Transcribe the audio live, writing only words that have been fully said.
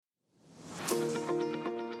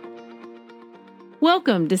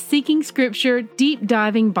Welcome to Seeking Scripture Deep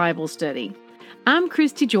Diving Bible Study. I'm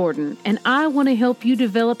Christy Jordan, and I want to help you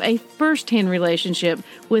develop a first-hand relationship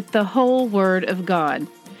with the whole Word of God.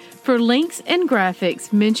 For links and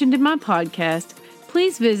graphics mentioned in my podcast,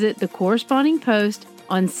 please visit the corresponding post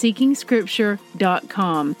on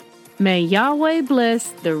seekingscripture.com. May Yahweh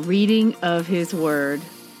bless the reading of His Word.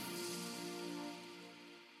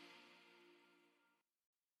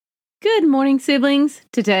 Good morning, siblings.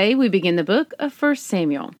 Today we begin the book of 1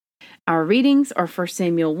 Samuel. Our readings are 1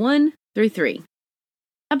 Samuel 1 through 3.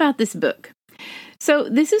 About this book. So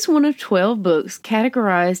this is one of 12 books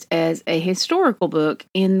categorized as a historical book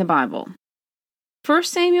in the Bible. 1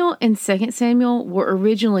 Samuel and 2 Samuel were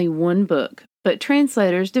originally one book, but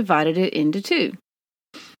translators divided it into two.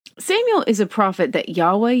 Samuel is a prophet that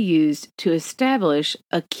Yahweh used to establish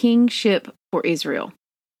a kingship for Israel.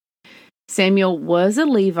 Samuel was a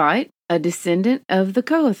Levite, a descendant of the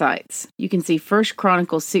Kohathites. You can see 1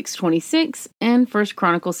 Chronicles 6:26 and 1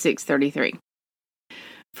 Chronicles 6:33.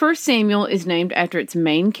 1 Samuel is named after its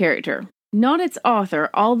main character, not its author,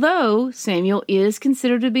 although Samuel is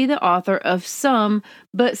considered to be the author of some,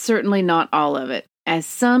 but certainly not all of it, as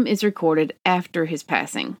some is recorded after his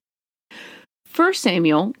passing. 1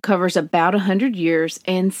 Samuel covers about 100 years,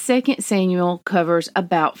 and 2 Samuel covers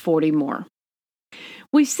about 40 more.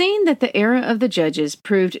 We've seen that the era of the judges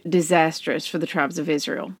proved disastrous for the tribes of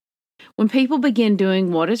Israel. When people begin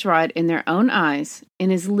doing what is right in their own eyes,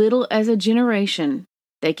 in as little as a generation,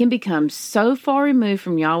 they can become so far removed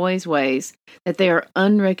from Yahweh's ways that they are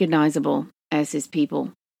unrecognizable as His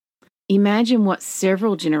people. Imagine what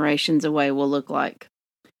several generations away will look like.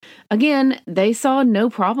 Again, they saw no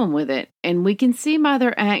problem with it, and we can see by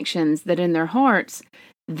their actions that in their hearts,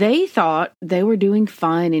 they thought they were doing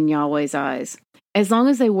fine in Yahweh's eyes, as long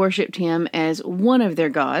as they worshipped Him as one of their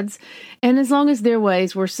gods, and as long as their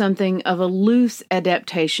ways were something of a loose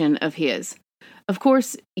adaptation of His. Of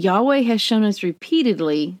course, Yahweh has shown us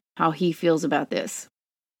repeatedly how He feels about this.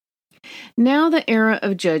 Now the era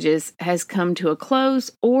of judges has come to a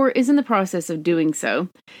close, or is in the process of doing so,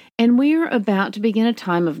 and we are about to begin a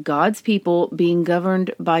time of God's people being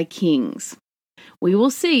governed by kings. We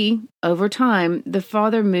will see, over time, the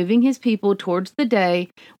Father moving His people towards the day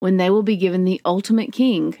when they will be given the ultimate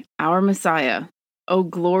King, our Messiah. O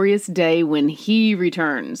glorious day when He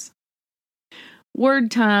returns.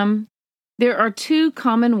 Word time. There are two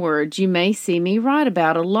common words you may see me write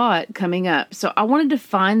about a lot coming up, so I wanted to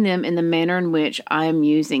find them in the manner in which I am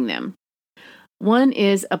using them. One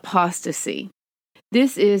is apostasy.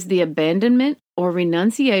 This is the abandonment or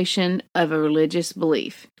renunciation of a religious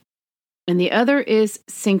belief. And the other is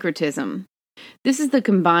syncretism. This is the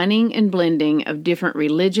combining and blending of different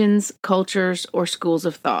religions, cultures, or schools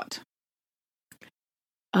of thought.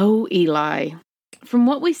 Oh, Eli. From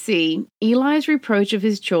what we see, Eli's reproach of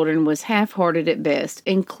his children was half-hearted at best,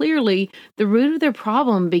 and clearly the root of their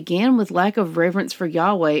problem began with lack of reverence for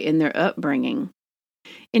Yahweh in their upbringing.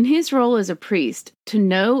 In his role as a priest, to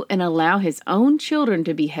know and allow his own children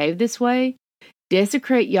to behave this way,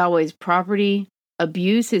 desecrate Yahweh's property,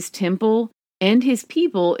 abuse His temple and His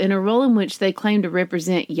people in a role in which they claim to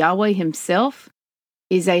represent Yahweh Himself,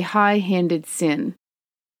 is a high-handed sin.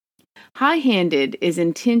 High-handed is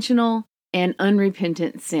intentional and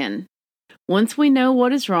unrepentant sin. Once we know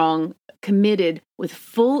what is wrong, committed with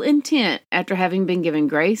full intent after having been given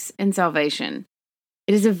grace and salvation.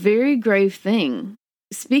 It is a very grave thing.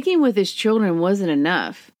 Speaking with his children wasn't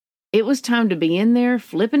enough. It was time to be in there,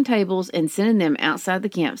 flipping tables and sending them outside the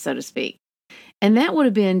camp, so to speak. And that would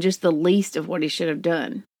have been just the least of what he should have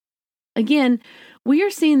done. Again, we are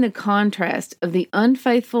seeing the contrast of the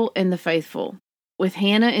unfaithful and the faithful, with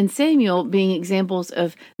Hannah and Samuel being examples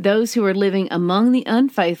of those who are living among the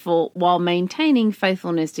unfaithful while maintaining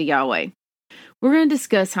faithfulness to Yahweh. We're going to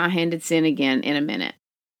discuss high-handed sin again in a minute.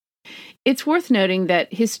 It's worth noting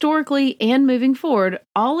that historically and moving forward,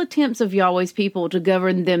 all attempts of Yahweh's people to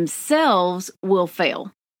govern themselves will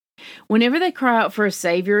fail. Whenever they cry out for a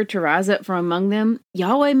Savior to rise up from among them,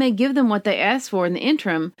 Yahweh may give them what they ask for in the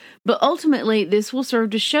interim, but ultimately this will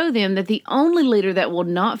serve to show them that the only leader that will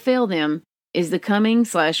not fail them is the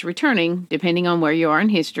coming/returning, depending on where you are in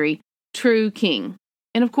history, true King.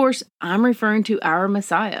 And of course, I'm referring to our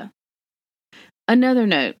Messiah. Another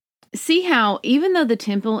note, see how even though the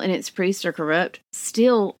temple and its priests are corrupt,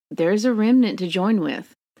 still there's a remnant to join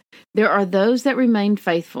with. There are those that remain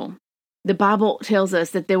faithful. The Bible tells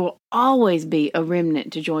us that there will always be a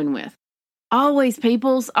remnant to join with. Always,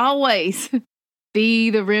 peoples, always.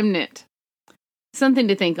 Be the remnant. Something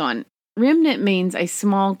to think on. Remnant means a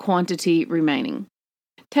small quantity remaining.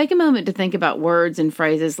 Take a moment to think about words and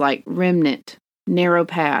phrases like remnant, narrow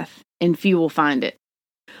path, and few will find it.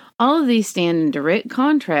 All of these stand in direct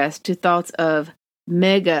contrast to thoughts of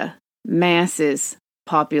mega, masses,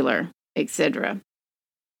 popular, etc.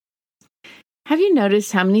 Have you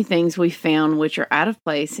noticed how many things we found which are out of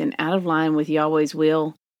place and out of line with Yahweh's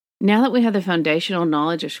will, now that we have the foundational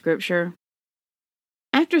knowledge of Scripture?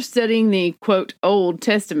 After studying the, quote, Old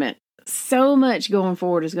Testament, so much going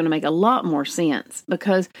forward is going to make a lot more sense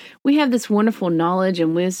because we have this wonderful knowledge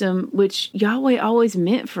and wisdom which Yahweh always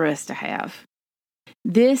meant for us to have.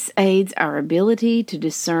 This aids our ability to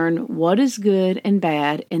discern what is good and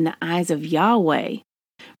bad in the eyes of Yahweh,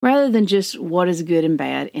 rather than just what is good and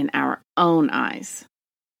bad in our own eyes.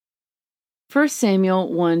 1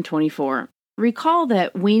 Samuel 1:24. Recall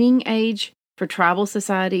that weaning age for tribal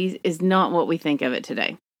societies is not what we think of it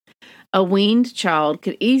today. A weaned child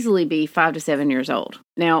could easily be 5 to 7 years old.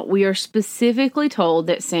 Now, we are specifically told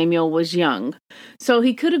that Samuel was young, so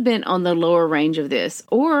he could have been on the lower range of this,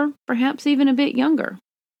 or perhaps even a bit younger.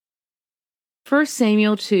 1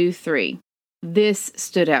 Samuel 2:3. This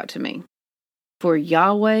stood out to me. For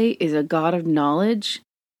Yahweh is a God of knowledge,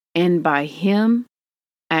 and by him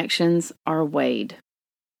actions are weighed.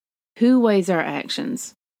 Who weighs our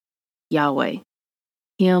actions? Yahweh.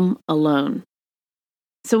 Him alone.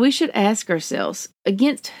 So we should ask ourselves,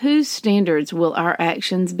 against whose standards will our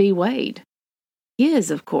actions be weighed?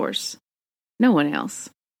 His, of course. No one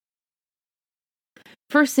else.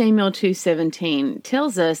 1 Samuel 2:17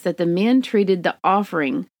 tells us that the men treated the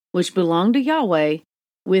offering, which belonged to Yahweh,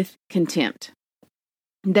 with contempt.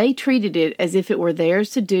 They treated it as if it were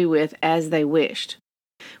theirs to do with as they wished.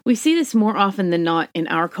 We see this more often than not in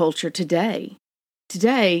our culture today.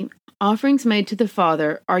 Today, offerings made to the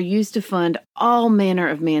Father are used to fund all manner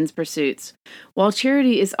of man's pursuits, while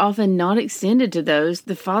charity is often not extended to those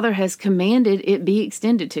the Father has commanded it be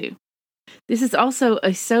extended to. This is also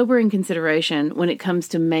a sobering consideration when it comes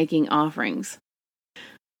to making offerings.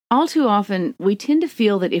 All too often, we tend to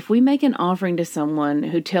feel that if we make an offering to someone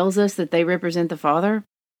who tells us that they represent the Father,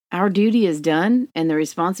 our duty is done and the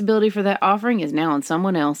responsibility for that offering is now on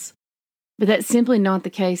someone else. But that's simply not the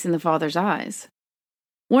case in the Father's eyes.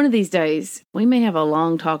 One of these days, we may have a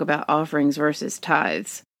long talk about offerings versus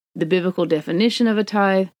tithes, the biblical definition of a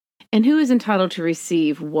tithe, and who is entitled to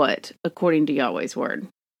receive what according to Yahweh's word.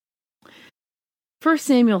 1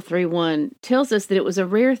 Samuel 3:1 tells us that it was a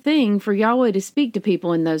rare thing for Yahweh to speak to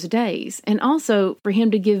people in those days, and also for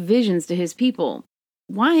him to give visions to his people.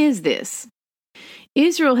 Why is this?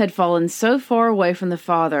 Israel had fallen so far away from the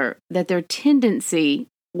Father that their tendency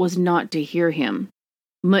was not to hear him,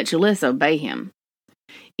 much less obey him.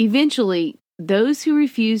 Eventually, those who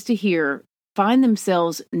refuse to hear find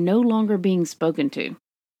themselves no longer being spoken to.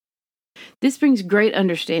 This brings great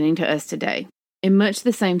understanding to us today, in much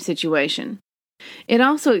the same situation. It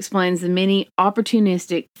also explains the many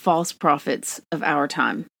opportunistic false prophets of our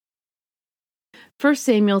time. 1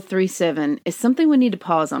 Samuel 3:7 is something we need to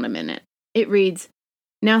pause on a minute. It reads,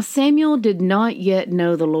 Now Samuel did not yet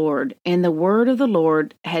know the Lord, and the word of the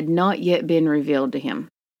Lord had not yet been revealed to him.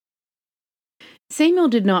 Samuel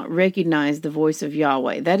did not recognize the voice of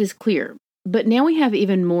Yahweh, that is clear, but now we have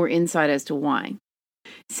even more insight as to why.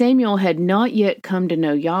 Samuel had not yet come to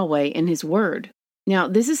know Yahweh and his word. Now,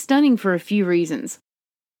 this is stunning for a few reasons.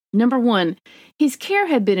 Number one, his care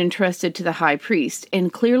had been entrusted to the high priest,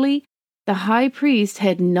 and clearly, the high priest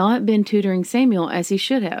had not been tutoring Samuel as he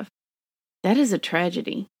should have. That is a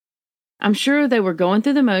tragedy. I'm sure they were going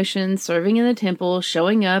through the motions, serving in the temple,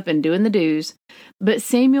 showing up, and doing the dues, but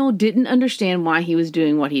Samuel didn't understand why he was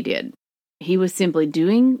doing what he did. He was simply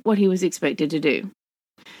doing what he was expected to do.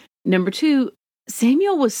 Number two,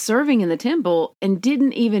 Samuel was serving in the temple and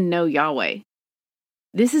didn't even know Yahweh.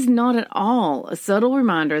 This is not at all a subtle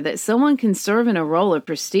reminder that someone can serve in a role of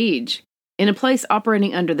prestige, in a place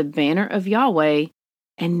operating under the banner of Yahweh,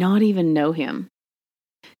 and not even know him.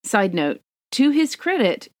 Side note, to his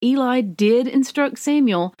credit, Eli did instruct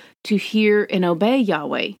Samuel to hear and obey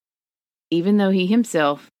Yahweh, even though he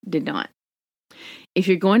himself did not. If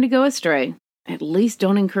you're going to go astray, at least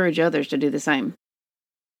don't encourage others to do the same.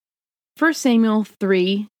 1 Samuel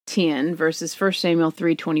 3:10 versus 1 Samuel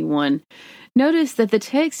 3:21. Notice that the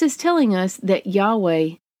text is telling us that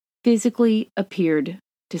Yahweh physically appeared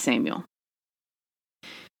to Samuel.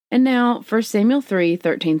 And now, 1 Samuel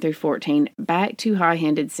 3:13-14, back to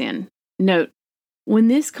high-handed sin. Note, when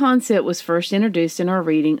this concept was first introduced in our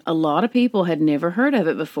reading, a lot of people had never heard of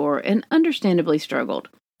it before and understandably struggled.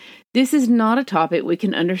 This is not a topic we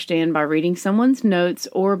can understand by reading someone's notes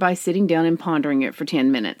or by sitting down and pondering it for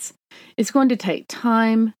 10 minutes. It's going to take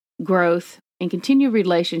time, growth, and continued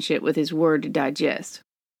relationship with His Word to digest.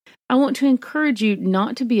 I want to encourage you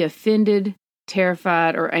not to be offended,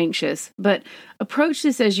 terrified, or anxious, but approach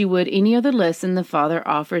this as you would any other lesson the Father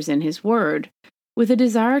offers in His Word, with a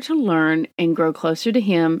desire to learn and grow closer to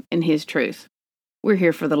Him and His truth. We're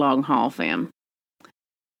here for the long haul, fam.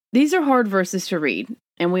 These are hard verses to read,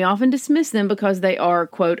 and we often dismiss them because they are,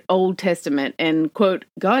 quote, Old Testament, and, quote,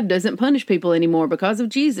 God doesn't punish people anymore because of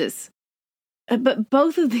Jesus. But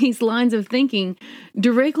both of these lines of thinking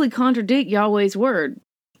directly contradict Yahweh's Word,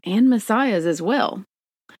 and Messiah's as well.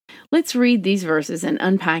 Let's read these verses and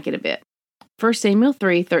unpack it a bit. 1 Samuel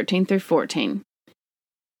 3:13-14.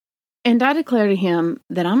 And I declare to him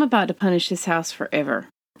that I'm about to punish his house forever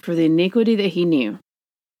for the iniquity that he knew,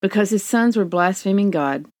 because his sons were blaspheming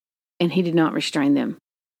God, and he did not restrain them.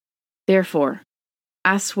 Therefore,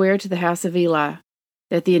 I swear to the house of Eli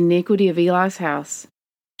that the iniquity of Eli's house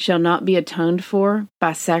shall not be atoned for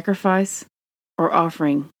by sacrifice or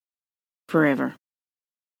offering forever.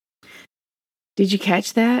 Did you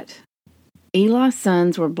catch that? Eli's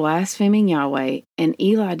sons were blaspheming Yahweh, and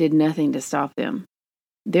Eli did nothing to stop them.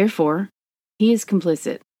 Therefore, he is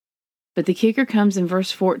complicit. But the kicker comes in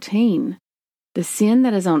verse 14. The sin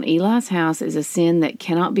that is on Eli's house is a sin that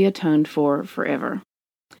cannot be atoned for forever.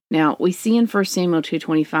 Now, we see in 1 Samuel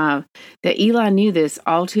 2:25 that Eli knew this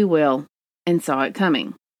all too well and saw it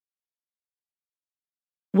coming.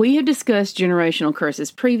 We have discussed generational curses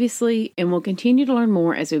previously and will continue to learn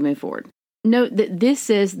more as we move forward. Note that this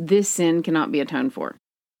says this sin cannot be atoned for.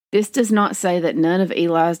 This does not say that none of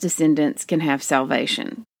Eli's descendants can have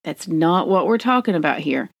salvation. That's not what we're talking about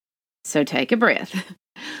here. So take a breath.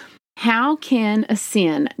 How can a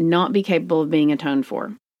sin not be capable of being atoned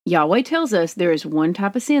for? Yahweh tells us there is one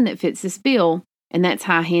type of sin that fits this bill, and that's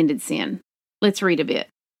high-handed sin. Let's read a bit.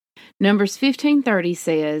 Numbers 15:30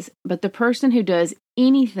 says, But the person who does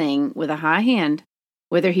anything with a high hand,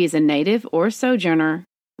 whether he is a native or a sojourner,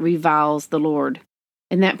 reviles the Lord,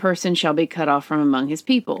 and that person shall be cut off from among his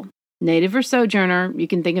people. Native or sojourner, you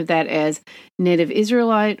can think of that as native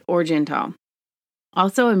Israelite or Gentile.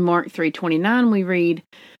 Also in Mark 3:29 we read,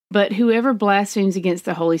 But whoever blasphemes against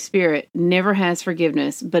the Holy Spirit never has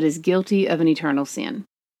forgiveness, but is guilty of an eternal sin.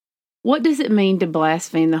 What does it mean to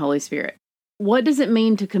blaspheme the Holy Spirit? What does it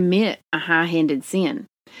mean to commit a high-handed sin?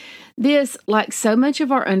 This, like so much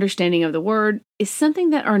of our understanding of the Word, is something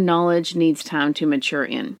that our knowledge needs time to mature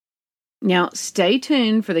in. Now, stay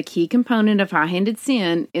tuned for the key component of high-handed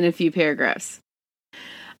sin in a few paragraphs.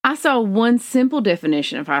 I saw one simple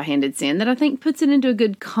definition of high-handed sin that I think puts it into a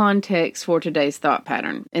good context for today's thought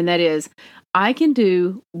pattern, and that is, I can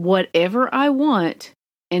do whatever I want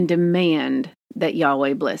and demand that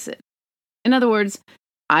Yahweh bless it. In other words,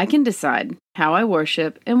 I can decide how I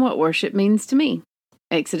worship and what worship means to me.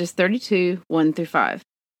 Exodus 32:1-5.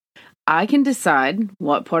 I can decide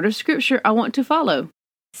what part of Scripture I want to follow.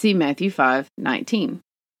 See Matthew 5:19.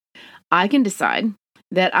 I can decide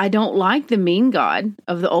that I don't like the mean God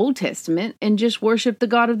of the Old Testament and just worship the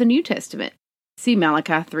God of the New Testament. See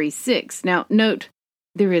Malachi 3:6. Now, note,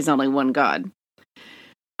 there is only one God.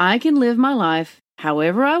 I can live my life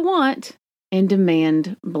however I want and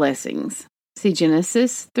demand blessings. See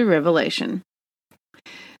Genesis through Revelation.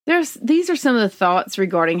 These are some of the thoughts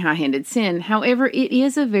regarding high-handed sin. However, it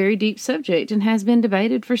is a very deep subject and has been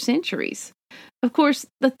debated for centuries. Of course,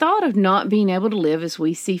 the thought of not being able to live as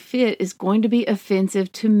we see fit is going to be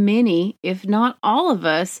offensive to many, if not all of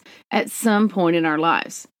us, at some point in our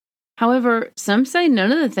lives. However, some say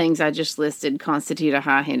none of the things I just listed constitute a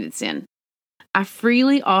high-handed sin. I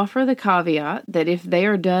freely offer the caveat that if they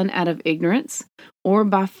are done out of ignorance or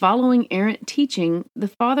by following errant teaching, the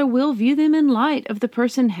Father will view them in light of the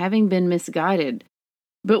person having been misguided.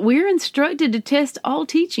 But we're instructed to test all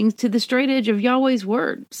teachings to the straight edge of Yahweh's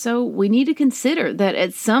Word, so we need to consider that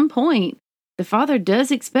at some point, the Father does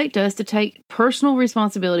expect us to take personal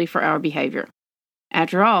responsibility for our behavior.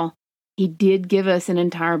 After all, He did give us an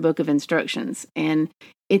entire book of instructions, and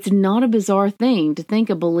it's not a bizarre thing to think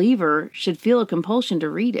a believer should feel a compulsion to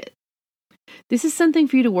read it. This is something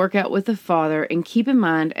for you to work out with the Father and keep in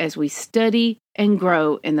mind as we study and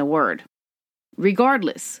grow in the Word.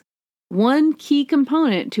 Regardless, one key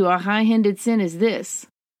component to a high-handed sin is this: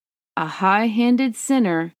 a high-handed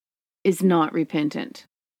sinner is not repentant.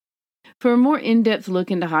 For a more in-depth look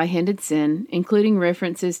into high-handed sin, including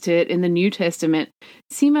references to it in the New Testament,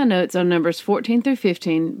 see my notes on Numbers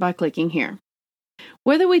 14-15 by clicking here.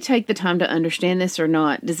 Whether we take the time to understand this or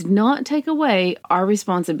not does not take away our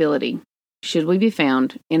responsibility, should we be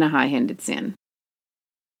found in a high-handed sin.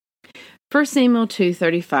 1 Samuel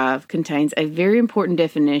 2:35 contains a very important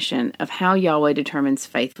definition of how Yahweh determines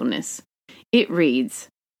faithfulness. It reads,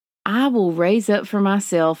 I will raise up for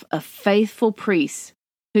myself a faithful priest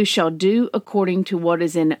who shall do according to what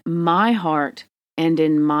is in my heart and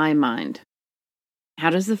in my mind. How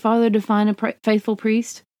does the Father define a faithful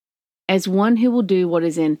priest? As one who will do what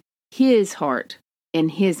is in his heart and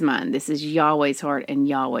his mind. This is Yahweh's heart and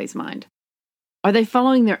Yahweh's mind. Are they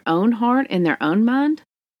following their own heart and their own mind?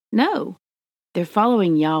 No, they're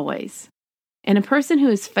following Yahweh's. And a person who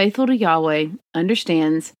is faithful to Yahweh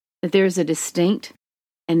understands that there is a distinct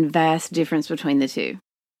and vast difference between the two.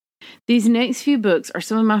 These next few books are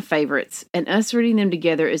some of my favorites, and us reading them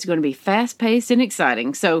together is going to be fast-paced and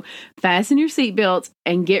exciting, so fasten your seatbelts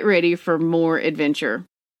and get ready for more adventure.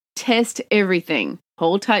 Test everything.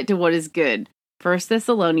 Hold tight to what is good. 1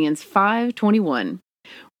 Thessalonians 5:21.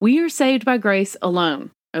 We are saved by grace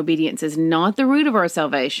alone. Obedience is not the root of our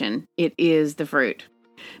salvation. It is the fruit.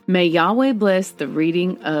 May Yahweh bless the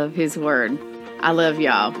reading of His Word. I love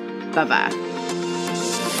y'all. Bye-bye.